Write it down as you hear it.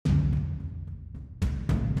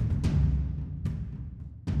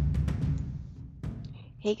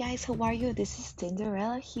Hey guys, how are you? This is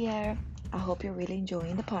Cinderella here. I hope you're really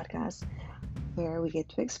enjoying the podcast where we get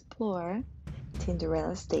to explore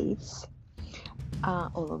Cinderella states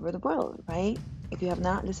all over the world, right? If you have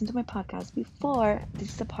not listened to my podcast before,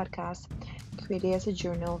 this is a podcast created as a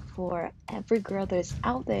journal for every girl that is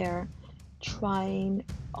out there trying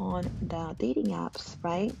on the dating apps,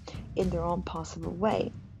 right? In their own possible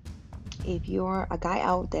way. If you're a guy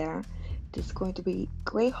out there, this is going to be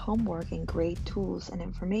great homework and great tools and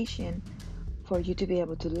information for you to be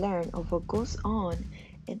able to learn of what goes on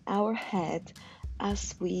in our head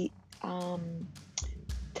as we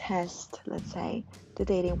test, let's say, the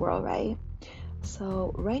dating world, right?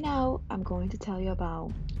 So, right now, I'm going to tell you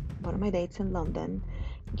about one of my dates in London.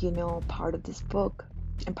 Part of this book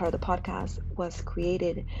and part of the podcast was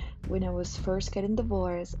created when I was first getting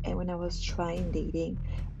divorced and when I was trying dating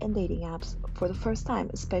and dating apps for the first time,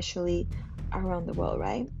 especially around the world,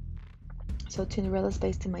 right? So Cinderella is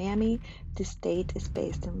based in Miami. This date is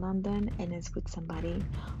based in London and is with somebody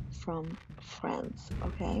from France.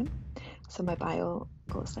 Okay. So my bio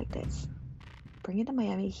goes like this: bringing the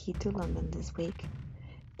Miami heat to London this week.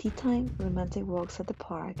 Tea time, romantic walks at the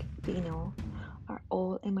park, vino are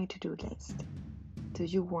all in my to-do list. Do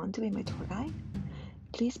you want to be my tour guide?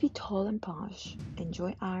 Please be tall and posh.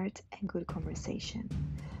 Enjoy art and good conversation.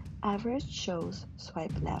 Average shows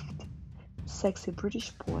swipe left. Sexy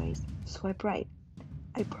British boys swipe right.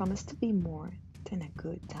 I promise to be more than a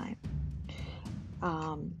good time.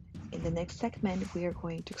 Um, in the next segment, we are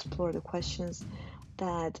going to explore the questions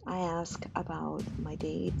that I ask about my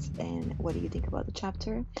dates and what do you think about the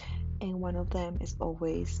chapter. And one of them is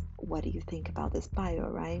always, what do you think about this bio,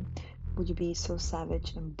 right? Would you be so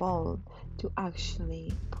savage and bold to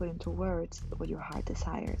actually put into words what your heart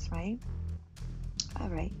desires, right? All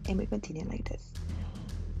right, and we continue like this.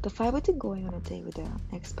 The fight between going on a date with an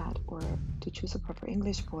expat or to choose a proper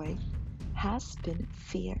English boy has been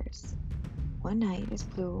fierce. One night is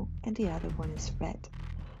blue and the other one is red.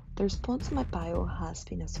 The response to my bio has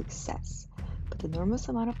been a success, but the enormous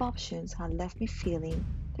amount of options had left me feeling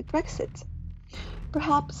like Brexit.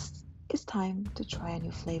 Perhaps it's time to try a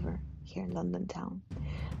new flavor here in London town.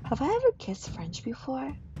 Have I ever kissed French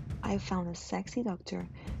before? I found a sexy doctor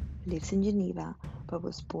who lives in Geneva but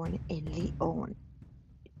was born in Lyon,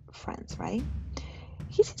 France, right?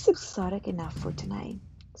 He seems exotic enough for tonight.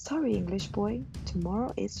 Sorry, English boy,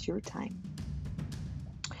 tomorrow is your time.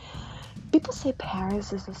 People say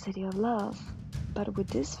Paris is the city of love, but with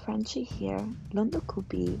this Frenchie here, London could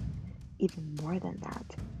be even more than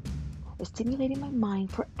that. Stimulating my mind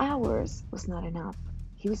for hours was not enough.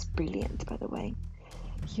 He was brilliant, by the way.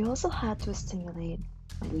 He also had to stimulate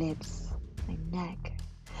my lips, my neck,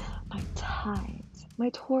 my thighs,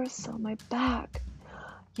 my torso, my back.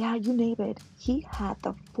 Yeah, you name it. He had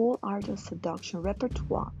the full art of seduction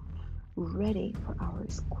repertoire ready for our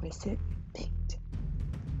exquisite date.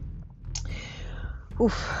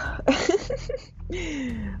 Oof.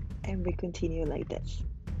 And we continue like this.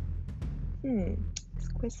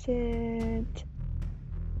 Exquisite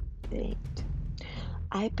date.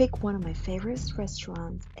 I pick one of my favorite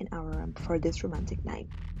restaurants in our for this romantic night.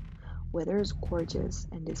 Weather is gorgeous,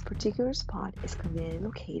 and this particular spot is conveniently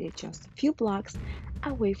located just a few blocks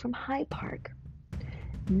away from Hyde Park.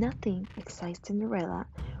 Nothing excites Cinderella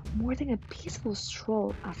more than a peaceful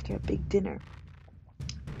stroll after a big dinner.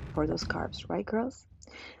 For those carbs, right, girls?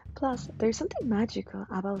 Plus, there's something magical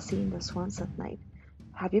about seeing the swans at night.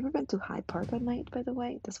 Have you ever been to Hyde Park at night, by the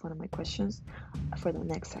way? That's one of my questions for the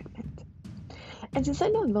next segment. And since I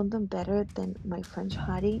know London better than my French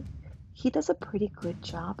hottie, he does a pretty good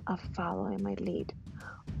job of following my lead.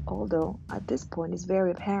 Although at this point it's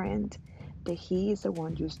very apparent that he is the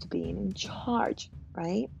one used to being in charge,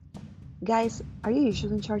 right? Guys, are you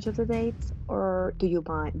usually in charge of the dates, or do you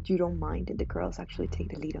mind? You don't mind that the girls actually take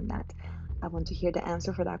the lead on that? I want to hear the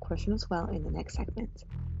answer for that question as well in the next segment.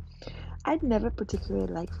 I'd never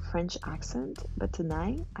particularly liked French accent, but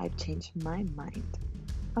tonight I've changed my mind.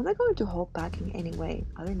 I'm not going to hold back in any way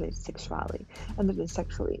other than sexually,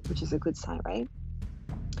 which is a good sign, right?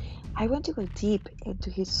 I want to go deep into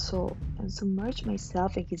his soul and submerge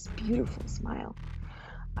myself in his beautiful smile.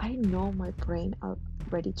 I know my brain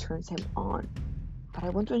already turns him on, but I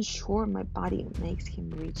want to ensure my body makes him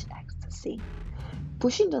reach ecstasy.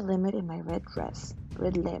 Pushing the limit in my red dress,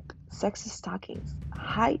 red lip, sexy stockings,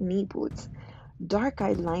 high knee boots, dark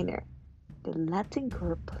eyeliner, the Latin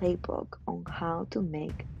girl playbook on how to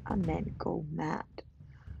make a man go mad.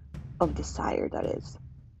 Of desire, that is.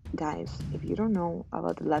 Guys, if you don't know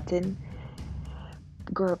about the Latin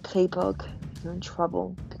girl playbook, you're in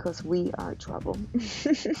trouble because we are trouble.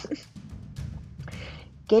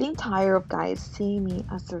 getting tired of guys seeing me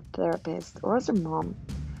as their therapist or as their mom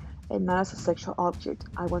and not as a sexual object.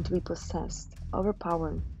 I want to be possessed,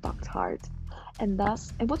 overpowered, fucked hard. And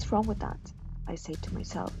what's wrong with that? I say to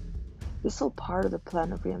myself. This is all part of the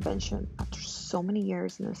plan of reinvention. After so many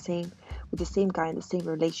years with the same guy in the same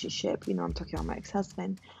relationship, I'm talking about my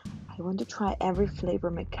ex-husband, I want to try every flavor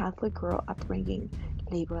my Catholic girl upbringing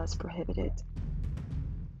label as prohibited.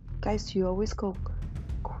 Guys, do you always go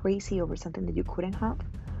crazy over something that you couldn't have?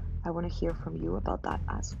 I want to hear from you about that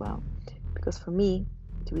as well. Because for me,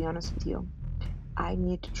 to be honest with you, I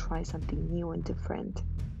need to try something new and different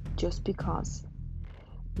just because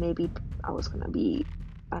maybe I was going to be,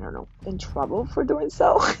 I don't know, in trouble for doing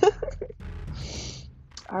so.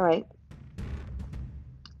 All right.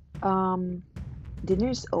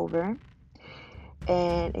 Dinner's over.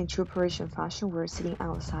 And in true Parisian fashion, we're sitting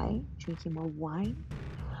outside, drinking more wine,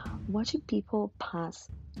 watching people pass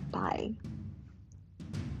by.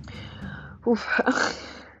 Oof.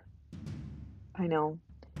 I know.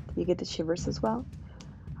 Do you get the shivers as well?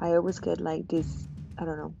 I always get like this, I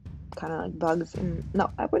don't know, kind of like bugs no,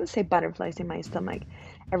 I wouldn't say butterflies in my stomach.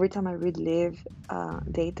 Every time I relive a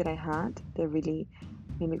date that I had, they really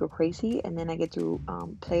made me go crazy, and then I get to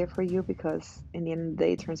play it for you because in the end of the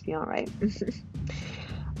day it turns me on, right?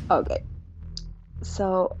 Okay,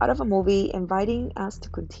 so out of a movie inviting us to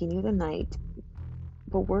continue the night,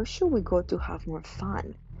 but where should we go to have more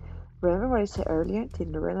fun? Remember what I said earlier?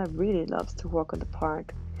 Cinderella really loves to walk on the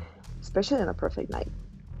park, especially on a perfect night.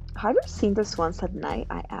 Have you seen this once at night?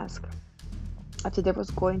 I asked. After there was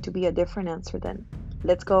going to be a different answer then.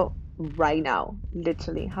 Let's go right now.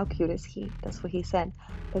 Literally, how cute is he? That's what he said.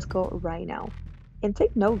 Let's go right now. And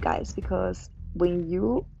take note, guys, because when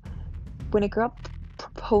a girl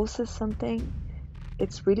proposes something,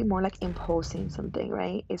 it's really more like imposing something,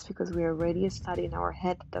 right? It's because we already studied in our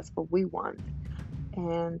head that's what we want.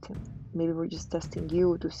 And maybe we're just testing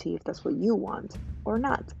you to see if that's what you want or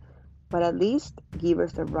not. But at least give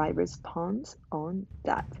us the right response on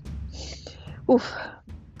that. Oof.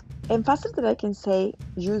 And faster than I can say,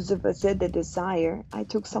 je faisais the desire, I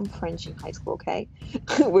took some French in high school, okay?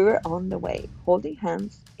 We were on the way, holding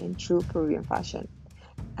hands in true Peruvian fashion.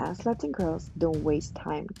 As Latin girls don't waste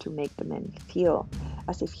time to make the man feel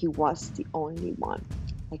as if he was the only one.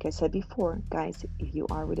 Like I said before, guys, if you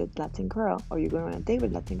are with a Latin girl or you're going on a date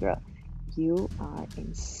with a Latin girl, you are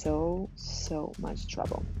in so much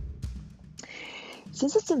trouble.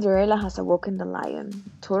 Since Cinderella has awoken the lion,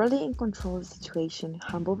 totally in control of the situation,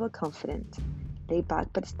 humble but confident, laid back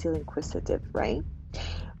but still inquisitive, right?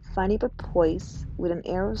 Funny but poised, with an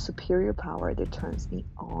air of superior power that turns me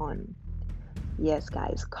on. Yes,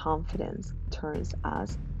 guys, confidence turns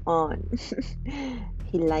us on.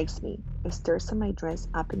 He likes me, stirs on my dress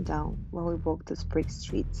up and down while we walk those brick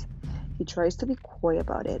streets. He tries to be coy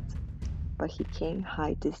about it, but he can't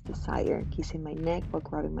hide this desire, kissing my neck while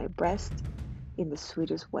grabbing my breast in the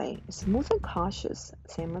sweetest way, smooth and cautious,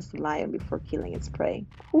 same as the lion before killing its prey.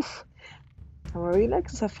 Oof. Are we like a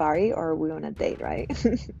safari or are we on a date, right?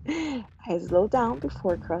 I slow down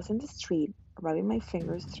before crossing the street, rubbing my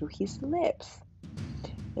fingers through his lips.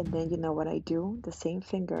 And then you know what I do? The same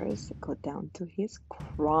fingers go down to his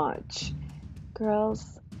crotch.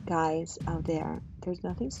 Girls, guys out there, there's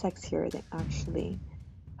nothing sexier than actually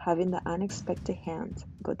having the unexpected hand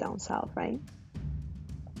go down south, right?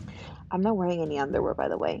 I'm not wearing any underwear, by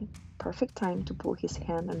the way. Perfect time to pull his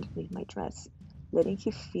hand underneath my dress, letting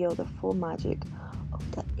him feel the full magic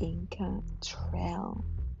of the Inca Trail.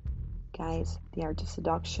 Guys, the art of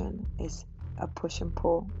seduction is a push and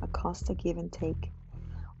pull, a constant give and take.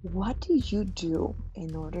 What do you do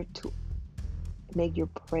in order to make your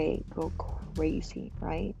prey go crazy,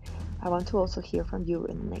 right? I want to also hear from you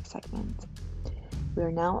in the next segment. We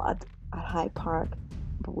are now at Hyde Park,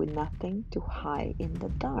 but with nothing to hide in the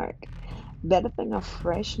dark. Better than a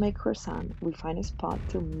fresh made croissant, we find a spot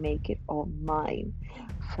to make it all mine.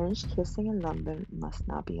 French kissing in London must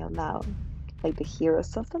not be allowed. Like the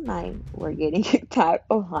heroes of the night, we're getting kicked out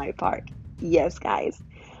of Hyde Park. Yes, guys,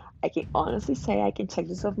 I can honestly say I can check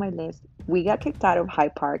this off my list. We got kicked out of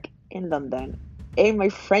Hyde Park in London. And my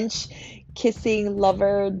French kissing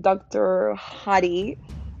lover, Dr. Hottie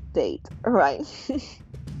date. All right.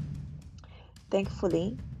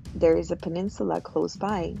 Thankfully, there is a peninsula close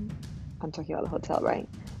by. I'm talking about the hotel, right?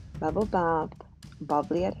 Bubble bath,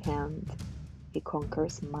 bubbly at hand. It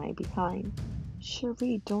conquers my behind.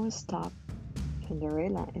 Cherie, don't stop.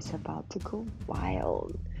 Cinderella is about to go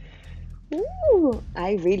wild. Ooh,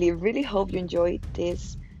 I really hope you enjoyed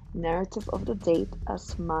this narrative of the date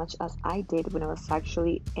as much as I did when I was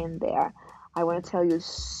actually in there. I want to tell you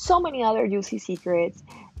so many other juicy secrets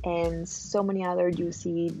and so many other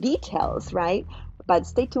juicy details, right? But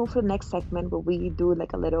stay tuned for the next segment where we do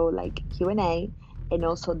like a little like Q&A. And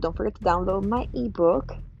also don't forget to download my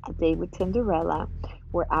ebook, A Day with Cinderella,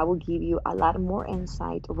 where I will give you a lot more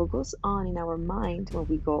insight of what goes on in our mind when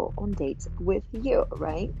we go on dates with you,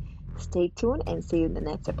 right? Stay tuned and see you in the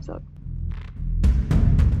next episode.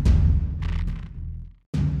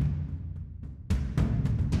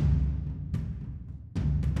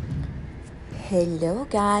 Hello,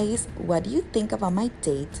 guys. What do you think about my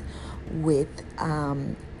date with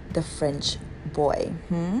the French boy?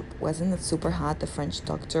 Wasn't it super hot, the French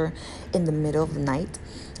doctor in the middle of the night?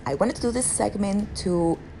 I wanted to do this segment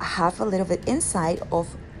to have a little bit insight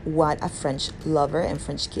of what a French lover and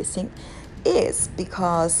French kissing is,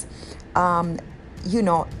 because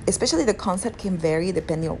especially the concept can vary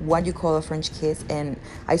depending on what you call a French kiss. And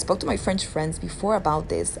I spoke to my French friends before about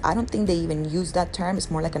this. I don't think they even use that term.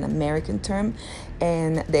 It's more like an American term,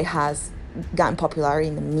 and it has gotten popularity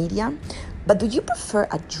in the media. But do you prefer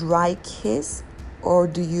a dry kiss, or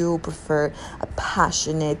do you prefer a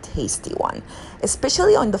passionate, tasty one?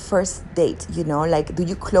 Especially on the first date, like, do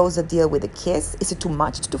you close the deal with a kiss? Is it too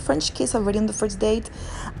much to do French kiss already on the first date?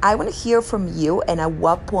 I want to hear from you, and at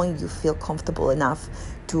what point you feel comfortable enough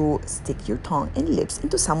to stick your tongue and lips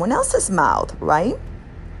into someone else's mouth, right?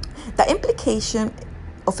 The implication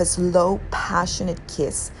of a slow, passionate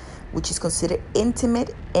kiss, which is considered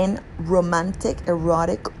intimate and romantic,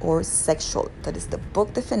 erotic, or sexual. That is the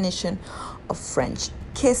book definition of French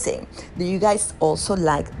kissing. Do you guys also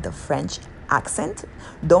like the French accent?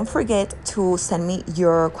 Don't forget to send me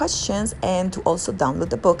your questions and to also download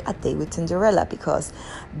the book A Day with Cinderella, because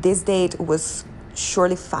this date was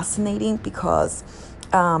surely fascinating, because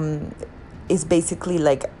it's basically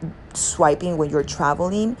like swiping when you're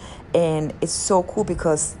traveling, and it's so cool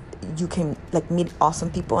because you can like meet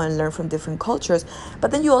awesome people and learn from different cultures.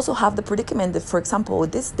 But then you also have the predicament that, for example,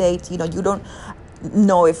 with this date, you don't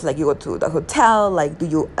know if like you go to the hotel, like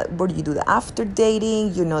where do you do the after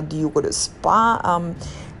dating, do you go to spa,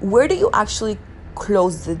 where do you actually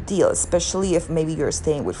close the deal, especially if maybe you're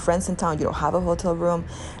staying with friends in town, you don't have a hotel room.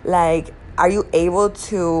 Like, are you able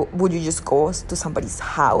to, would you just go to somebody's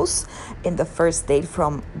house in the first date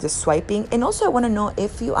from just swiping? And also I want to know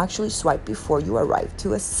if you actually swipe before you arrive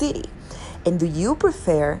to a city. And do you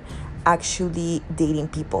prefer actually dating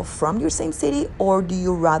people from your same city, or do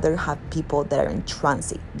you rather have people that are in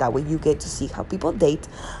transit? That way you get to see how people date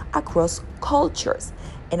across cultures.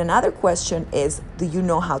 And another question is, do you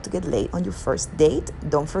know how to get laid on your first date?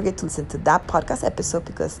 Don't forget to listen to that podcast episode,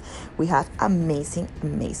 because we have amazing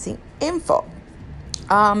info.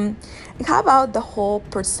 And how about the whole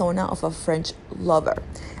persona of a French lover?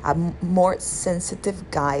 A more sensitive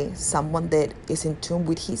guy, someone that is in tune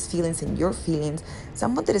with his feelings and your feelings,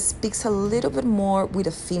 someone that speaks a little bit more with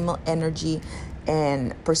a female energy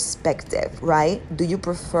and perspective, right? Do you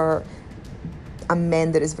prefer a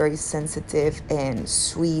man that is very sensitive and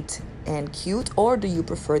sweet and cute, or do you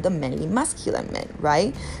prefer the manly masculine men,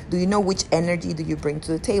 right? Do you know which energy do you bring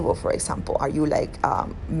to the table? For example, are you like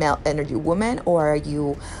male energy woman, or are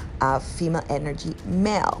you female energy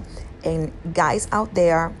male? And guys out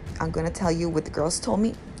there, I'm gonna tell you what the girls told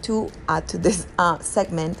me to add to this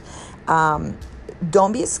segment.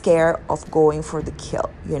 Don't be scared of going for the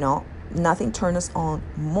kill. Nothing turns us on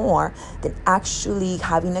more than actually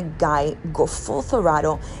having a guy go full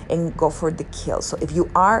throttle and go for the kill. So if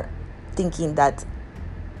you are thinking that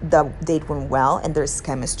the date went well and there's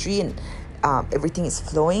chemistry and everything is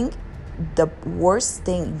flowing, the worst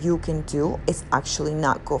thing you can do is actually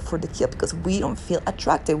not go for the kill, because we don't feel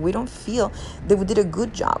attractive. We don't feel that we did a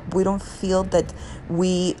good job. We don't feel that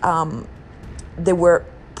they were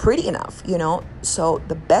pretty enough, So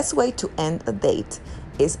the best way to end a date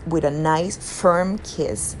is with a nice firm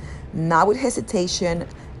kiss, not with hesitation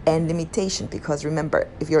and limitation. Because remember,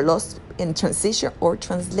 if you're lost in transition or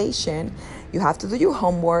translation, you have to do your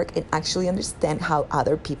homework and actually understand how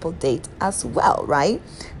other people date as well, right?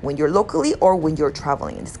 When you're locally or when you're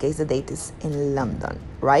traveling. In this case, the date is in London,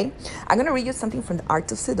 right? I'm going to read you something from The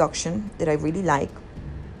Art of Seduction that I really like.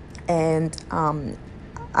 And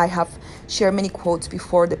I have shared many quotes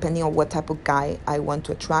before, depending on what type of guy I want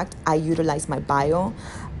to attract. I utilize my bio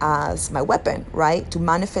as my weapon, right? To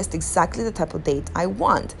manifest exactly the type of date I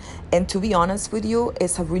want. And to be honest with you,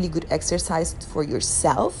 it's a really good exercise for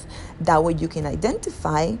yourself. That way you can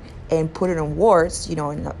identify and put it in words, in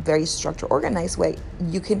a very structured, organized way.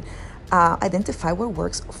 You can identify what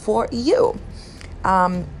works for you.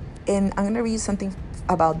 And I'm going to read you something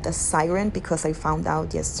about the siren, because I found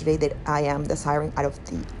out yesterday that I am the siren out of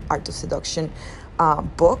the Art of Seduction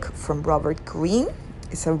book from Robert Greene.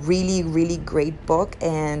 It's a really, really great book,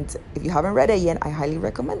 and if you haven't read it yet, I highly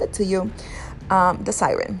recommend it to you. The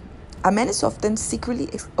Siren. A man is often secretly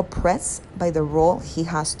oppressed by the role he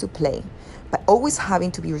has to play, by always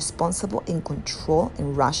having to be responsible, in control,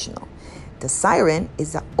 and rational. The Siren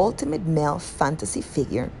is the ultimate male fantasy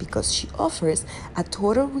figure because she offers a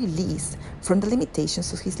total release from the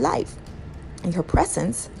limitations of his life. In her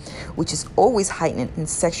presence, which is always heightened and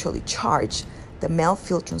sexually charged, the male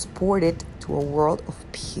feels transported to a world of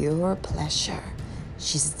pure pleasure.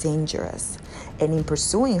 She's dangerous, and in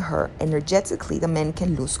pursuing her energetically, the man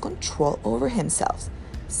can lose control over himself.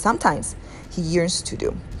 Sometimes he yearns to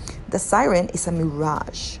do. The Siren is a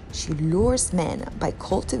mirage. She lures men by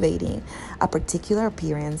cultivating a particular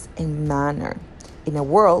appearance and manner. In a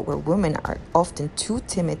world where women are often too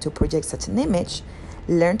timid to project such an image,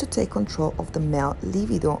 learn to take control of the male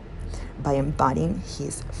libido by embodying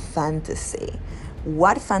his fantasy.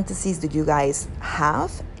 What fantasies do you guys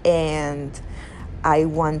have? And I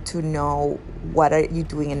want to know, what are you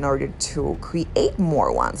doing in order to create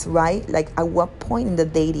more ones, right? Like, at what point in the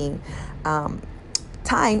dating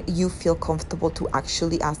time you feel comfortable to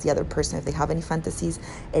actually ask the other person if they have any fantasies,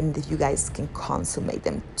 and that you guys can consummate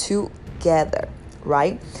them together,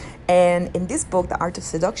 right? And in this book, The Art of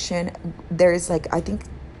Seduction, there is, like, I think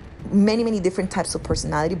many different types of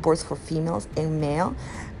personality, both for females and male,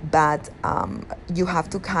 but you have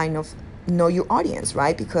to kind of know your audience,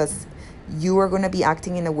 right? Because you are going to be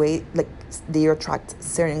acting in a way like they attract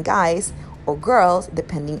certain guys or girls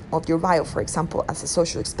depending on your bio. For example, as a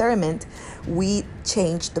social experiment, we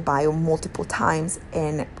changed the bio multiple times,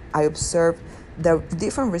 and I observed the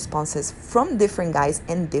different responses from different guys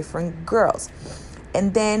and different girls.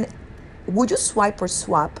 And then, would you swipe or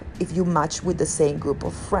swap if you match with the same group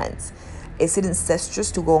of friends? Is it incestuous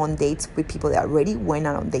to go on dates with people that already went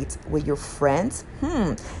on dates with your friends?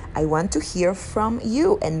 I want to hear from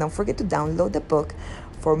you. And don't forget to download the book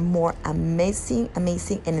for more amazing and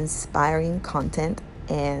inspiring content.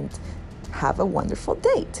 And have a wonderful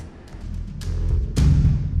date.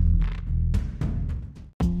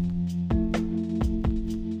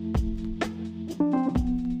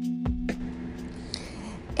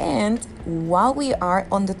 And while we are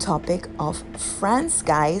on the topic of France,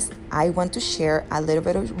 guys, I want to share a little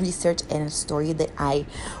bit of research and a story that I've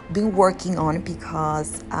been working on,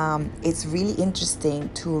 because it's really interesting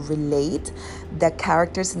to relate the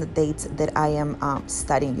characters and the dates that I am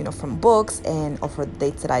studying, from books and or for the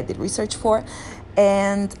dates that I did research for.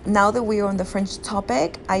 And now that we're on the French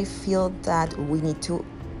topic, I feel that we need to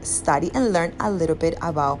study and learn a little bit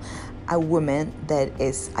about a woman that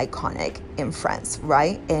is iconic in France,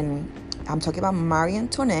 right? And I'm talking about Marie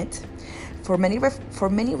Antoinette. For many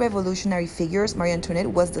revolutionary figures, Marie Antoinette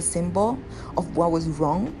was the symbol of what was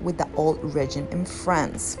wrong with the old regime in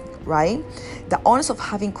France, right? The honors of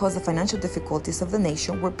having caused the financial difficulties of the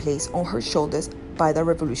nation were placed on her shoulders by the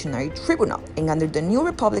Revolutionary Tribunal. And under the new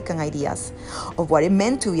Republican ideas of what it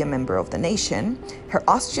meant to be a member of the nation, her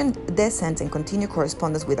Austrian descent and continued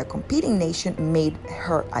correspondence with a competing nation made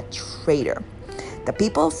her a traitor. The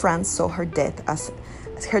people of France saw her death as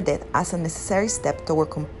a necessary step toward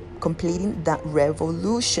completing that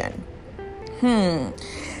revolution.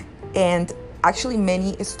 And actually,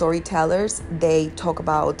 many storytellers, they talk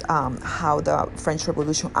about how the French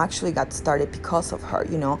Revolution actually got started because of her.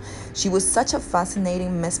 She was such a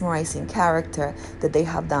fascinating, mesmerizing character that they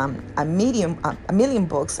have done a million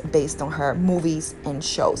books based on her, movies and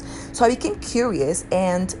shows. So I became curious,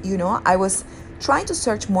 and I was trying to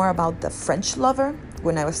search more about the French lover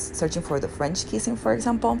when I was searching for the French kissing, for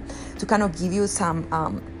example, to kind of give you some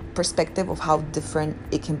perspective of how different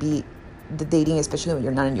it can be, the dating, especially when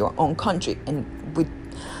you're not in your own country and with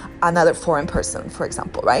another foreign person, for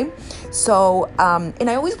example, right? So, and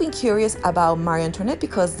I always been curious about Marie Antoinette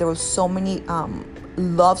because there were so many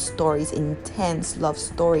love stories, intense love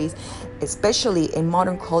stories, especially in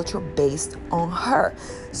modern culture based on her.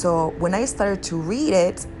 So when I started to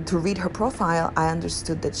read her profile, I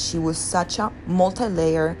understood that she was such a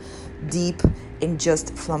multi-layer, deep, and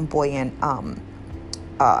just flamboyant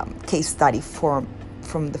case study from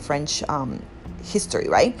the French history,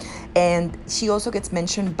 right? And she also gets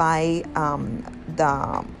mentioned by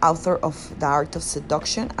the author of The Art of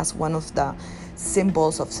Seduction as one of the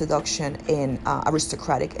symbols of seduction in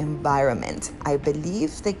aristocratic environment. I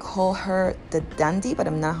believe they call her the dandy, but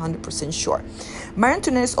I'm not 100% sure. Marie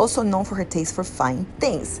Antoinette is also known for her taste for fine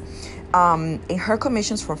things. In her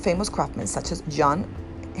commissions for famous craftsmen such as John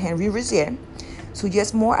Henry Rozier,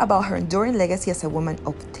 suggests more about her enduring legacy as a woman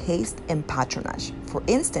of taste and patronage. For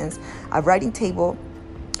instance, a writing table,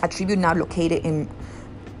 a tribute now located in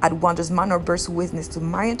Wondrous Manor bears witness to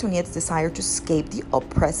Marie Antoinette's desire to escape the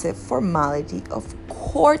oppressive formality of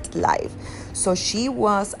court life. So she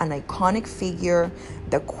was an iconic figure,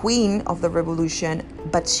 the queen of the revolution,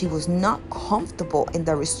 but she was not comfortable in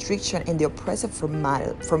the restriction and the oppressive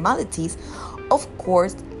formalities of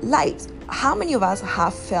court life. How many of us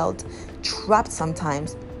have felt trapped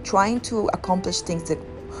sometimes trying to accomplish things that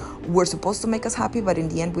were supposed to make us happy, but in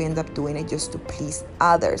the end we end up doing it just to please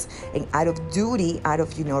others, and out of duty, out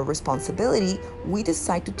of responsibility, we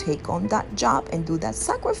decide to take on that job and do that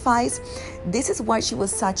sacrifice. This is why she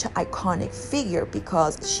was such an iconic figure,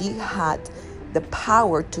 because she had the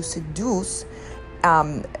power to seduce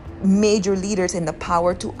major leaders and the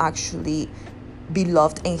power to actually be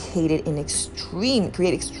loved and hated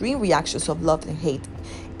create extreme reactions of love and hate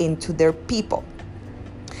into their people.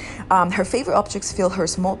 Her favorite objects fill her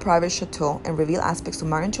small private chateau and reveal aspects to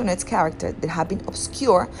Marie Antoinette's character that have been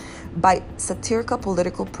obscured by satirical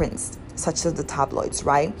political prints, such as the tabloids,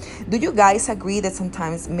 right? Do you guys agree that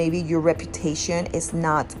sometimes maybe your reputation is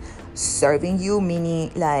not serving you?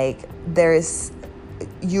 Meaning, like, if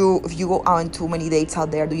you go out on too many dates out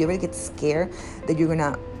there, do you ever get scared that you're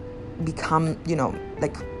gonna become,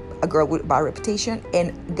 like a girl with a bad reputation?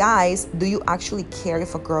 And guys, do you actually care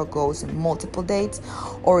if a girl goes on multiple dates,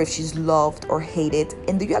 or if she's loved or hated?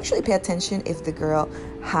 And do you actually pay attention if the girl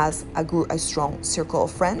has a strong circle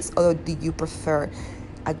of friends, or do you prefer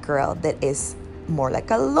a girl that is more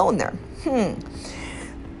like a loner?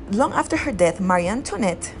 Long after her death, Marie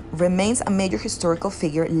Antoinette remains a major historical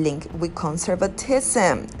figure linked with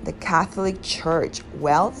conservatism, the Catholic Church,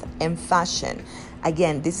 wealth, and fashion.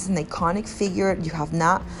 Again, this is an iconic figure. You have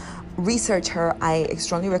not researched her. I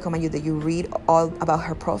strongly recommend you that you read all about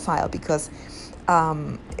her profile, because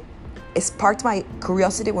it sparked my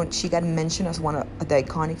curiosity when she got mentioned as one of the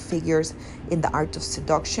iconic figures in the art of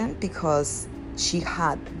seduction, because she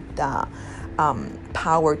had the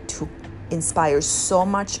power to inspire so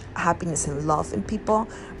much happiness and love in people,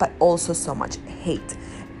 but also so much hate.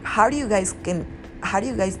 How do you guys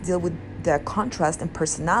deal with the contrast in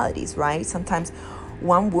personalities, right? Sometimes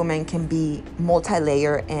one woman can be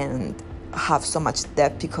multi-layered and have so much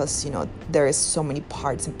depth because, there is so many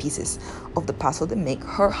parts and pieces of the puzzle that make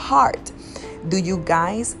her heart. Do you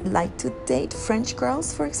guys like to date French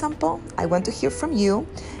girls, for example? I want to hear from you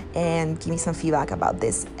and give me some feedback about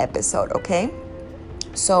this episode, okay?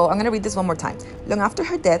 So I'm going to read this one more time. Long after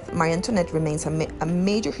her death, Marie Antoinette remains a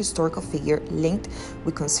major historical figure linked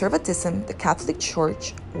with conservatism, the Catholic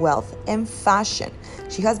Church, wealth, and fashion.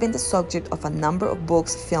 She has been the subject of a number of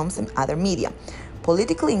books, films, and other media.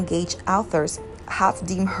 Politically engaged authors have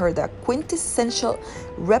deemed her the quintessential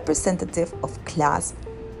representative of class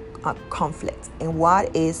conflict. And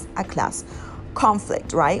what is a class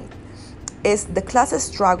conflict, right? Is the class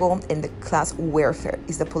struggle and the class warfare,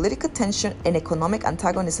 is the political tension and economic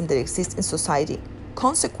antagonism that exists in society,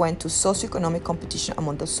 consequent to socioeconomic competition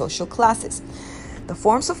among the social classes. The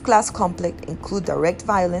forms of class conflict include direct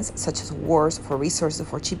violence, such as wars for resources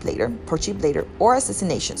for cheap labor, or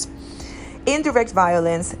assassinations. Indirect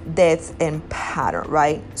violence, death, and pattern,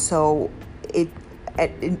 right? So it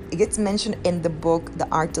gets mentioned in the book, The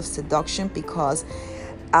Art of Seduction, because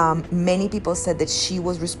many people said that she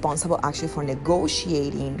was responsible actually for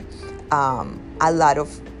negotiating a lot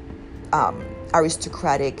of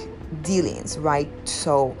aristocratic dealings, right?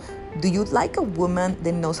 So do you like a woman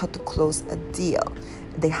that knows how to close a deal,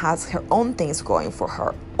 that has her own things going for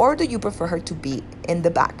her? Or do you prefer her to be in the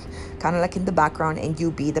back, kind of like in the background, and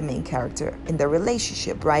you be the main character in the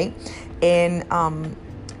relationship, right? And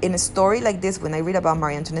in a story like this, when I read about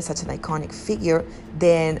Marie Antoinette, such an iconic figure,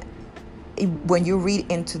 then when you read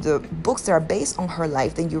into the books that are based on her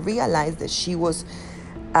life, then you realize that she was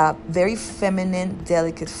a very feminine,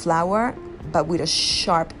 delicate flower, but with a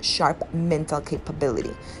sharp mental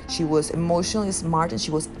capability. She was emotionally smart, and she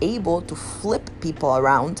was able to flip people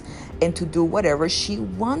around and to do whatever she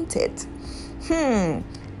wanted. And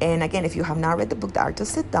again, if you have not read the book, The Art of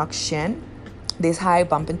Seduction, this is how I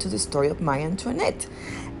bump into the story of Marie Antoinette.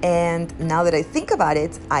 And now that I think about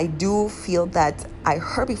it, I do feel that I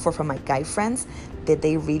heard before from my guy friends that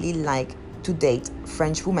they really like to date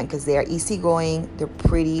French women because they are easygoing, they're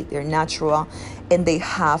pretty, they're natural, and they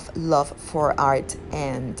have love for art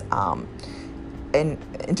and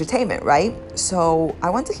entertainment, right? So I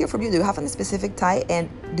want to hear from you. Do you have a specific type, and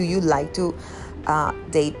do you like to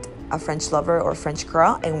date a French lover or French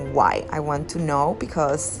girl, and why? I want to know,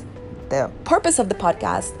 because the purpose of the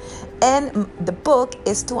podcast and the book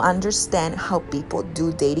is to understand how people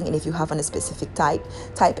do dating, and if you have a specific type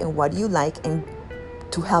and what do you like, and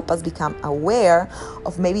to help us become aware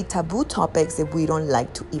of maybe taboo topics that we don't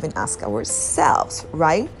like to even ask ourselves,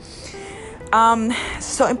 right?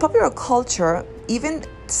 So in popular culture, even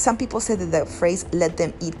some people say that the phrase "let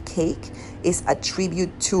them eat cake" is a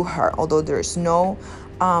tribute to her, although there's no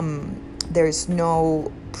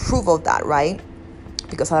proof of that, right?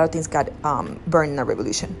 Because a lot of things got burned in the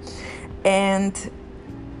revolution. And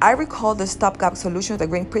I recall the stopgap solution of the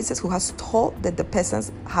Green Princess, who has told that the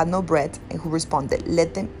peasants had no bread, and who responded,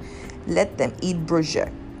 let them eat brioche.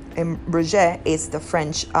 And brioche is the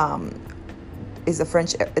French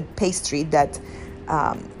pastry that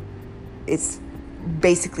it's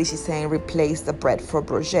basically, she's saying, replace the bread for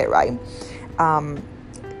brioche, right?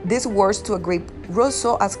 These words to a great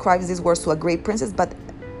Rousseau ascribes these words to a great princess, but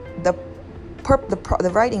the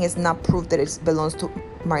writing is not proof that it belongs to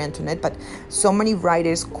Marie Antoinette, but so many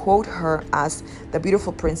writers quote her as the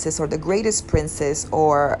beautiful princess, or the greatest princess,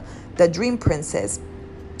 or the dream princess,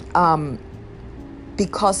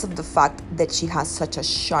 because of the fact that she has such a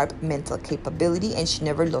sharp mental capability and she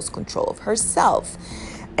never lost control of herself.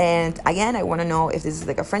 And again, I want to know if this is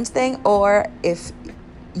like a French thing, or if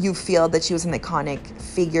you feel that she was an iconic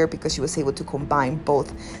figure because she was able to combine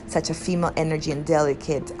both such a female energy and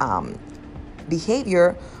delicate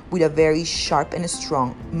behavior with a very sharp and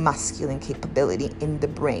strong masculine capability in the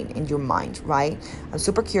brain, in your mind, right? I'm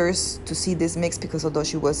super curious to see this mix, because although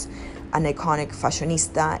she was an iconic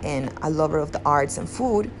fashionista and a lover of the arts and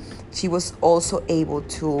food, she was also able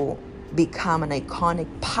to become an iconic,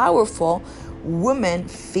 powerful woman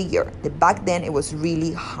figure that back then it was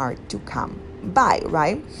really hard to come by,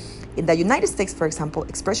 right? In the United States, for example,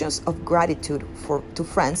 expressions of gratitude to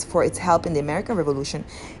France for its help in the American Revolution,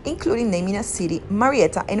 including naming a city,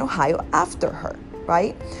 Marietta, in Ohio, after her,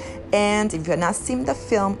 right? And if you have not seen the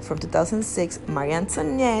film from 2006, Marie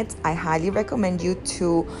Antoinette, I highly recommend you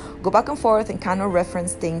to go back and forth and kind of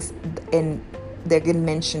reference things and they're getting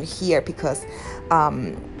mentioned here, because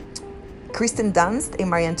Kristen Dunst in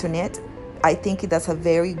Marie Antoinette, I think it does a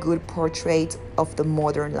very good portrait of the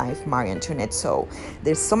modern life Marie Antoinette. So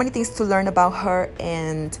there's so many things to learn about her,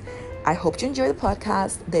 and I hope you enjoy the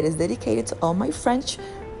podcast that is dedicated to all my French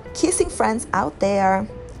kissing friends out there.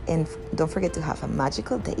 And don't forget to have a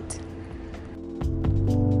magical date.